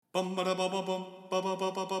Reviewing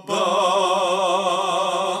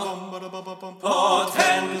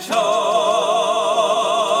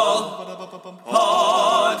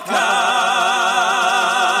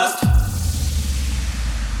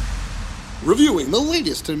the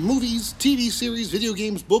latest in movies, TV series, video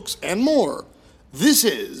games, books, and more. This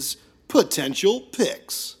is Potential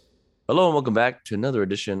Picks. Hello and welcome back to another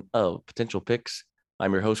edition of Potential Picks.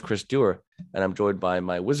 I'm your host, Chris Dewar, and I'm joined by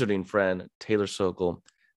my wizarding friend, Taylor Sokol.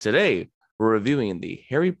 Today, we're reviewing the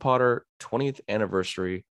Harry Potter 20th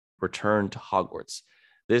anniversary return to Hogwarts.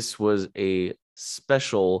 This was a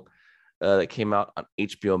special that came out on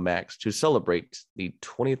HBO Max to celebrate the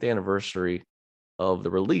 20th anniversary of the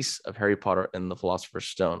release of Harry Potter and the Philosopher's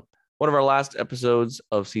Stone. One of our last episodes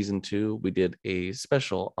of season 2, we did a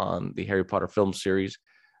special on the Harry Potter film series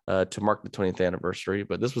to mark the 20th anniversary,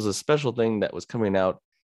 but this was a special thing that was coming out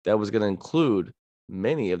that was going to include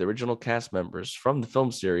many of the original cast members from the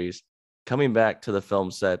film series coming back to the film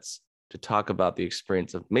sets to talk about the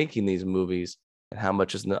experience of making these movies and how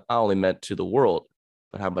much is not only meant to the world,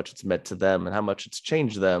 but how much it's meant to them and how much it's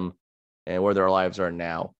changed them and where their lives are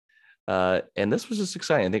now. And this was just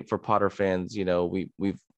exciting. I think for Potter fans, you know,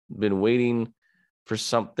 we've been waiting for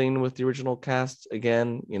something with the original cast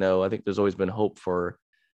again. You know, I think there's always been hope for,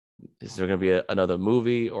 is there going to be another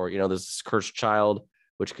movie, or, you know, there's this cursed child,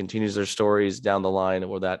 which continues their stories down the line.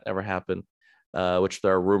 Will that ever happen? Which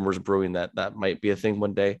there are rumors brewing that might be a thing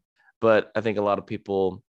one day. But I think a lot of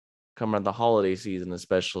people come around the holiday season,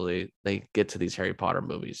 especially, they get to these Harry Potter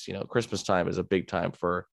movies. You know, Christmas time is a big time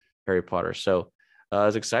for Harry Potter. So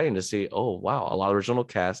it's exciting to see, oh, wow, a lot of original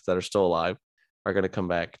casts that are still alive are going to come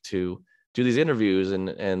back to do these interviews,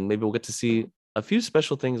 and maybe we'll get to see a few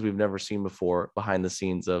special things we've never seen before behind the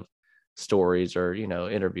scenes of stories or, you know,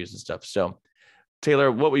 interviews and stuff. So,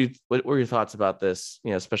 Taylor, what were your thoughts about this,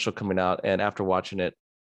 you know, special coming out, and after watching it,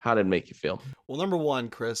 how did it make you feel? Well, number one,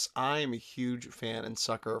 Chris, I am a huge fan and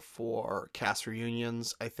sucker for cast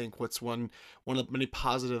reunions. I think what's one of the many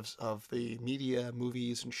positives of the media,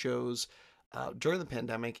 movies, and shows during the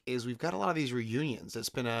pandemic is we've got a lot of these reunions. It's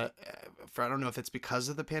been I don't know if it's because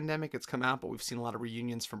of the pandemic it's come out, but we've seen a lot of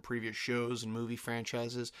reunions from previous shows and movie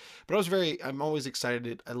franchises. But I'm always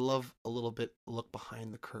excited. I love a little bit look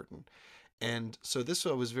behind the curtain. And so this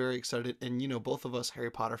I was very excited. And, you know, both of us Harry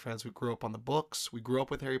Potter fans, we grew up on the books. We grew up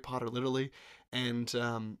with Harry Potter, literally. And,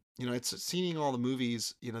 you know, it's seeing all the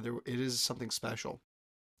movies, you know, it is something special.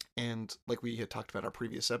 And like we had talked about in our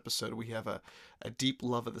previous episode, we have a deep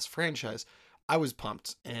love of this franchise. I was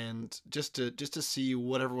pumped, and just to see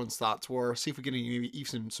what everyone's thoughts were, see if we get maybe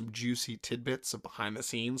even some juicy tidbits of behind the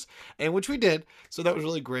scenes, and which we did. So that was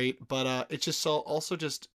really great. But it's just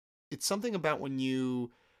it's something about when you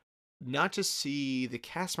not just see the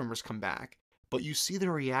cast members come back, but you see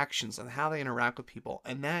their reactions and how they interact with people,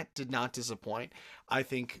 and that did not disappoint. I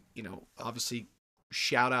think, you know, obviously,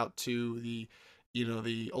 shout out to the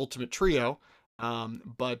ultimate trio.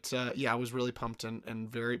 But I was really pumped and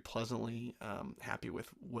very pleasantly happy with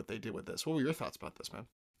what they did with this. What were your thoughts about this, man?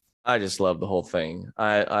 I just love the whole thing.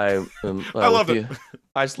 I love it.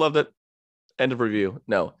 I just loved it. End of review.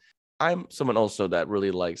 No, I'm someone also that really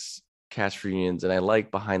likes cast reunions, and I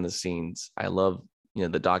like behind the scenes. I love, you know,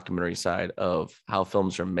 the documentary side of how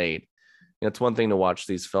films are made. You know, it's one thing to watch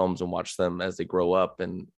these films and watch them as they grow up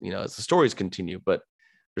and, you know, as the stories continue, but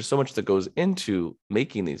there's so much that goes into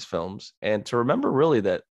making these films, and to remember really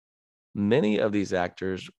that many of these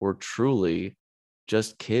actors were truly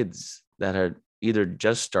just kids that had either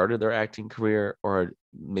just started their acting career or had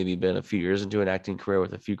maybe been a few years into an acting career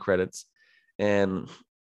with a few credits, and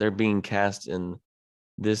they're being cast in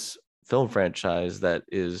this film franchise that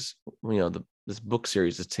is, you know, this book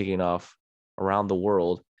series is taking off around the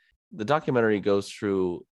world. The documentary goes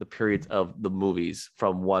through the periods of the movies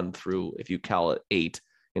from 1 through, if you call it 8,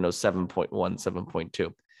 you know, 7.1,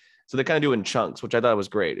 7.2. So they kind of do in chunks, which I thought was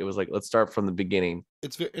great. It was like, let's start from the beginning.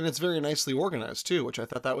 It's very nicely organized too, which I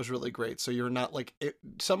thought that was really great. So you're not like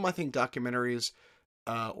some, I think, documentaries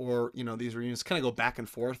or, you know, these reunions kind of go back and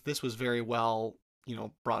forth. This was very well, you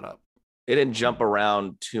know, brought up. It didn't jump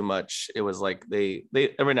around too much. It was like they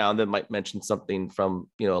every now and then might mention something from,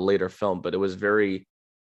 you know, a later film, but it was very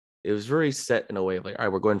set in a way of like, all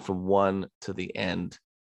right, we're going from 1 to the end.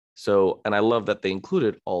 So, and I love that they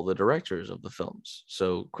included all the directors of the films.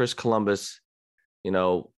 So Chris Columbus, you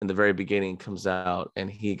know, in the very beginning comes out and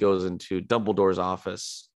he goes into Dumbledore's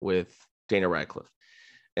office with Daniel Radcliffe.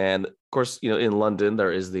 And of course, you know, in London,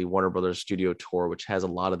 there is the Warner Brothers studio tour, which has a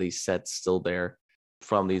lot of these sets still there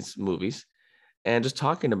from these movies. And just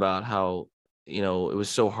talking about how, you know, it was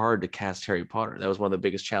so hard to cast Harry Potter. That was one of the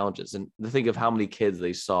biggest challenges. And to think of how many kids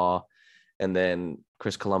they saw and then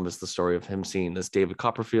Chris Columbus the story of him seeing this David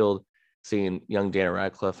Copperfield, seeing young Daniel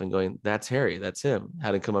Radcliffe and going, that's Harry, that's him,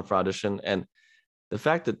 had him come up for audition. And the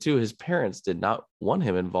fact that too, his parents did not want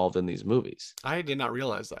him involved in these movies. I did not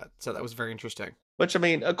realize that. So that was very interesting. Which, I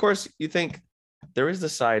mean, of course, you think there is the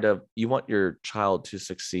side of you want your child to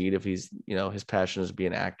succeed if he's, his passion is to be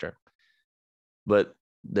an actor. But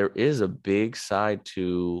there is a big side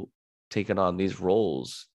to taking on these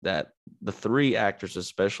roles that the three actors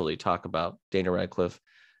especially talk about, Daniel Radcliffe,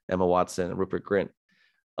 Emma Watson, and Rupert Grint,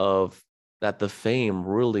 of that the fame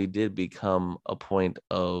really did become a point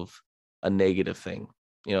of a negative thing.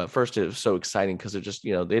 At first it was so exciting because it just,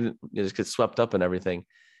 they just get swept up in everything.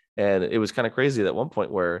 And it was kind of crazy at one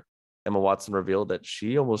point where Emma Watson revealed that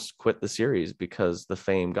she almost quit the series because the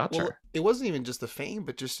fame got her. It wasn't even just the fame,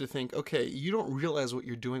 but just to think, okay, you don't realize what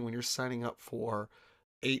you're doing when you're signing up for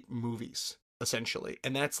 8 movies, essentially.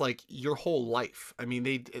 And that's like your whole life. I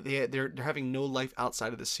mean, they're having no life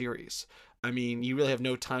outside of the series. I mean, you really have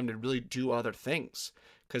no time to really do other things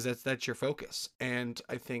because that's your focus. And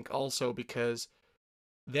I think also because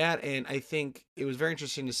that, and I think it was very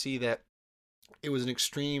interesting to see that it was an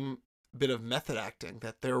extreme bit of method acting,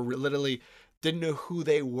 that they're literally didn't know who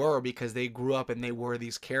they were because they grew up and they were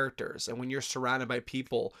these characters. And when you're surrounded by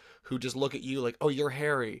people who just look at you like, oh, you're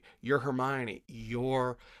Harry, you're Hermione,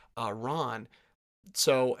 you're Ron.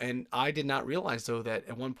 So, and I did not realize though that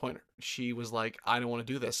at one point she was like, I don't want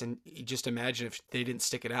to do this. And just imagine if they didn't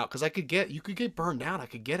stick it out, because you could get burned out. I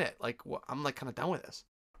could get it. Like, I'm like kind of done with this.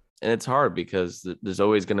 And it's hard because there's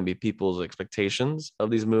always going to be people's expectations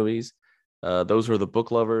of these movies. Those who are the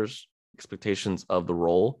book lovers, expectations of the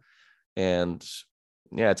role. And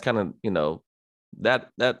yeah, it's kind of,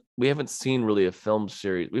 that we haven't seen really a film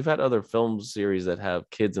series. We've had other film series that have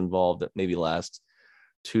kids involved that maybe last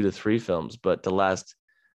 2 to 3 films, but to last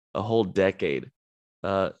a whole decade,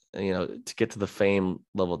 to get to the fame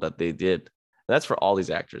level that they did. And that's for all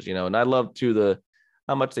these actors, and I love too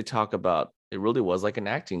how much they talk about it really was like an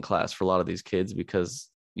acting class for a lot of these kids, because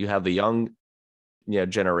you have the young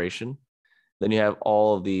generation, then you have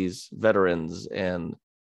all of these veterans and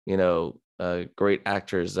great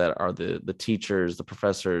actors that are the teachers, the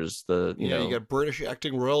professors, you got British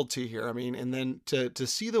acting royalty here. I mean, and then to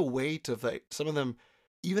see the weight of some of them,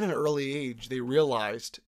 even at an early age, they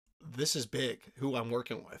realized this is big who I'm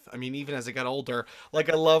working with. I mean, even as they got older,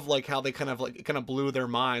 like I love like how they kind of blew their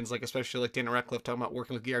minds, like especially like Daniel Radcliffe talking about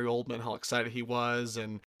working with Gary Oldman, how excited he was,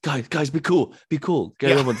 and guys, be cool.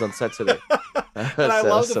 Gary Oldman's on set today. And I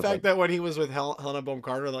love the fact that when he was with Helena Bonham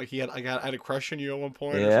Carter, like I had a crush on you at one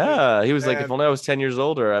point. Yeah, he was like, if only I was 10 years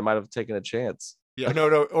older, I might have taken a chance. Yeah, no,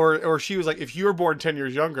 or she was like, if you were born 10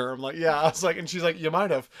 years younger. I'm like, yeah. I was like, and she's like, you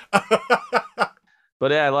might have. But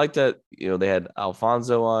yeah, I like that, they had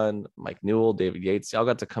Alfonso on, Mike Newell, David Yates. They all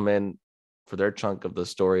got to come in for their chunk of the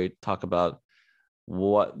story, talk about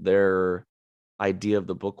what their idea of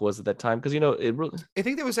the book was at that time. Because, it really... I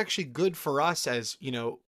think that was actually good for us as,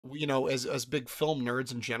 as big film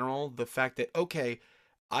nerds in general. The fact that, okay,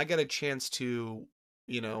 I got a chance to,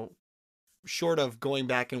 short of going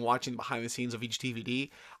back and watching behind the scenes of each DVD,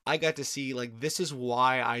 I got to see like, this is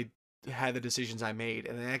why I had the decisions I made,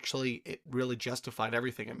 and it really justified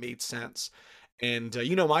everything. It made sense. And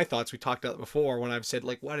my thoughts, we talked about it before when I've said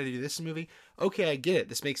like, why did I do this movie? Okay, I get it.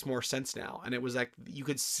 This makes more sense now. And it was like, you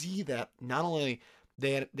could see that not only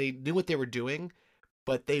they knew what they were doing,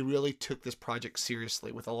 but they really took this project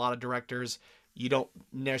seriously. With a lot of directors, you don't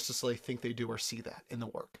necessarily think they do or see that in the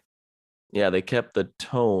work. Yeah, they kept the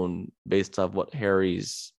tone based off what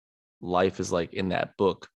Harry's life is like in that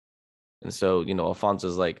book. And so,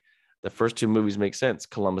 Alfonso's like, the first 2 movies make sense.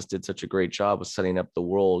 Columbus did such a great job of setting up the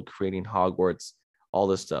world, creating Hogwarts, all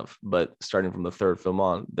this stuff. But starting from the 3rd film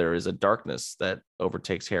on, there is a darkness that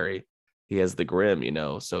overtakes Harry. He has the grim,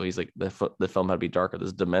 so he's like, the film had to be darker.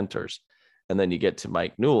 There's Dementors. And then you get to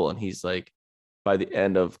Mike Newell, and he's like, by the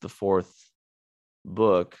end of the 4th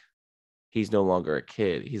book, he's no longer a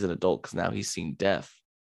kid. He's an adult because now he's seen death.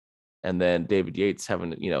 And then David Yates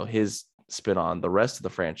having, his spin on the rest of the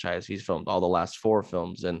franchise. He's filmed all the last 4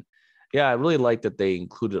 films. And yeah, I really like that they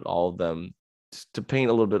included all of them to paint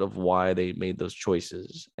a little bit of why they made those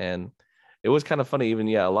choices. And it was kind of funny, even,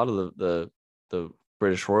 a lot of the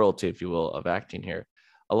British royalty, if you will, of acting here,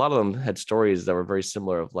 a lot of them had stories that were very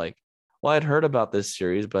similar of like, well, I'd heard about this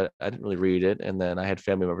series, but I didn't really read it. And then I had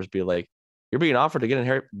family members be like, you're being offered to get in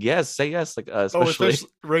Harry. Yes, say yes. Like, especially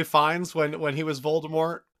Ray Fiennes when he was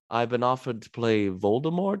Voldemort. I've been offered to play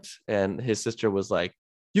Voldemort, and his sister was like,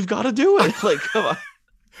 you've got to do it. Like, come on.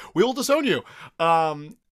 We will disown you. A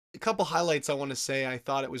couple highlights I want to say. I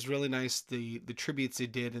thought it was really nice, the tributes they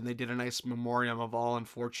did, and they did a nice memoriam of all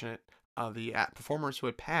unfortunate performers who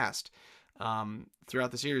had passed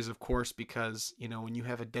throughout the series, of course, because when you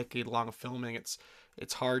have a decade long of filming,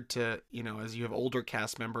 it's hard to as you have older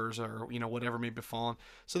cast members or whatever may befallen.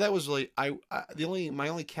 So that was really my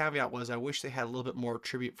only caveat was I wish they had a little bit more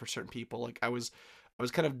tribute for certain people. Like I was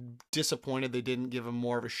kind of disappointed they didn't give him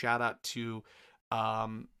more of a shout out to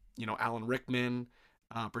Alan Rickman.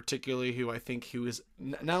 Particularly, who I think he was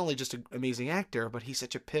not only just an amazing actor, but he's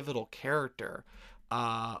such a pivotal character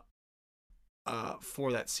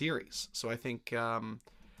for that series. So I think,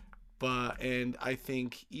 and I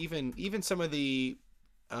think even some of the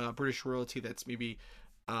British royalty that's maybe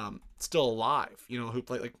still alive, who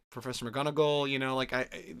played like Professor McGonagall,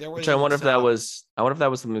 there was. Which I wonder if that was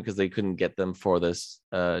something because they couldn't get them for this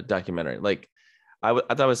documentary. Like, I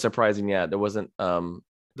thought it was surprising. Yeah, there wasn't.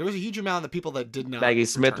 There was a huge amount of the people that did not. Maggie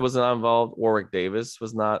Smith was not involved. Warwick Davis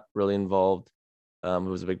was not really involved. Who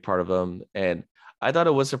was a big part of them. And I thought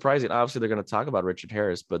it was surprising. Obviously, they're going to talk about Richard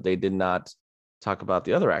Harris, but they did not talk about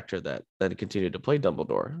the other actor that continued to play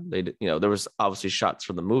Dumbledore. There was obviously shots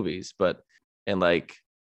from the movies, and like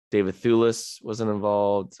David Thewlis wasn't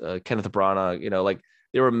involved. Kenneth Branagh, like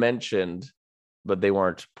they were mentioned, but they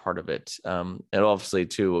weren't part of it. And obviously,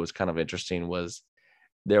 too, what was kind of interesting was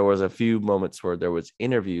there was a few moments where there was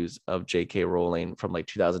interviews of J.K. Rowling from like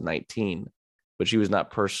 2019, but she was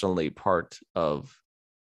not personally part of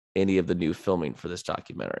any of the new filming for this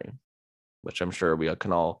documentary, which I'm sure we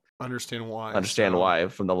can all understand why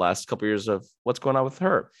from the last couple of years of what's going on with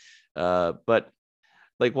her. But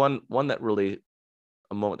like a moment that really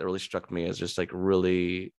struck me as just like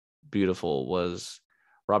really beautiful was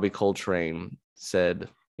Robbie Coltrane said,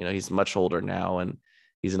 he's much older now and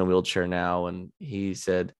he's in a wheelchair now. And he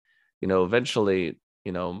said, eventually,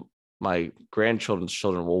 my grandchildren's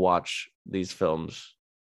children will watch these films.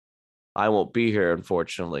 I won't be here,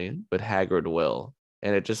 unfortunately, but Hagrid will.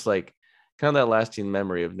 And it just like kind of that lasting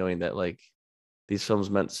memory of knowing that like these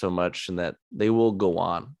films meant so much and that they will go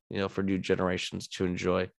on, for new generations to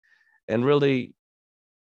enjoy. And really,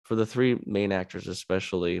 for the three main actors,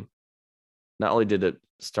 especially, not only did it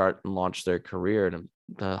start and launch their career and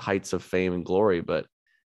the heights of fame and glory, but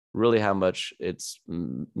really how much it's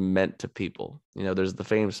meant to people. There's the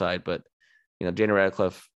fame side, but Daniel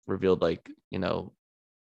Radcliffe revealed like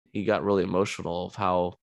he got really emotional of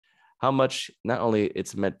how much not only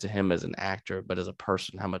it's meant to him as an actor, but as a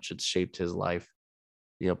person, how much it's shaped his life,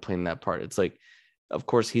 playing that part. It's like, of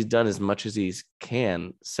course, he's done as much as he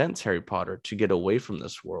can since Harry Potter to get away from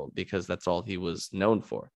this world because that's all he was known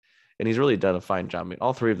for. And he's really done a fine job. I mean,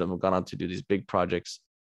 all three of them have gone on to do these big projects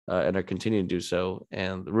and are continuing to do so,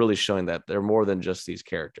 and really showing that they're more than just these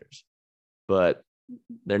characters, but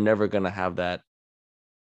they're never going to have that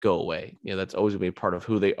go away. That's always going to be part of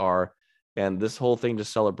who they are. And this whole thing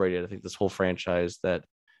just celebrated, I think, this whole franchise, that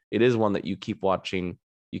it is one that you keep watching,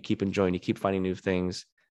 you keep enjoying, you keep finding new things.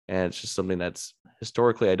 And it's just something that's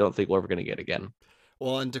historically, I don't think we're ever going to get again.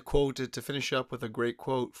 Well, and to finish up with a great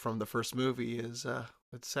quote from the first movie is,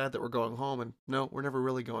 it's sad that we're going home. And no, we're never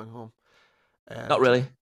really going home. And, not really.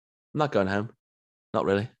 I'm not going home. Not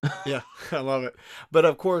really. Yeah, I love it. But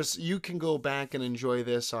of course, you can go back and enjoy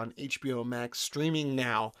this on HBO Max streaming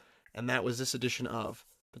now. And that was this edition of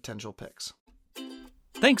Potential Picks.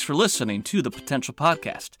 Thanks for listening to the Potential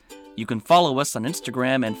Podcast. You can follow us on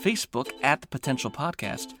Instagram and Facebook at The Potential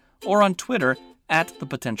Podcast or on Twitter at The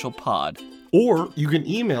Potential Pod. Or you can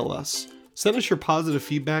email us. Send us your positive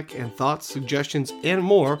feedback and thoughts, suggestions, and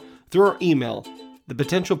more through our email,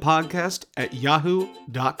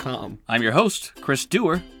 thepotentialpodcast@yahoo.com. I'm your host, Chris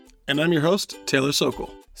Dewar. And I'm your host, Taylor Sokol.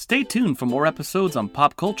 Stay tuned for more episodes on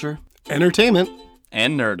pop culture, entertainment,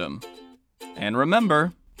 and nerdom. And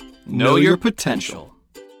remember, know your potential.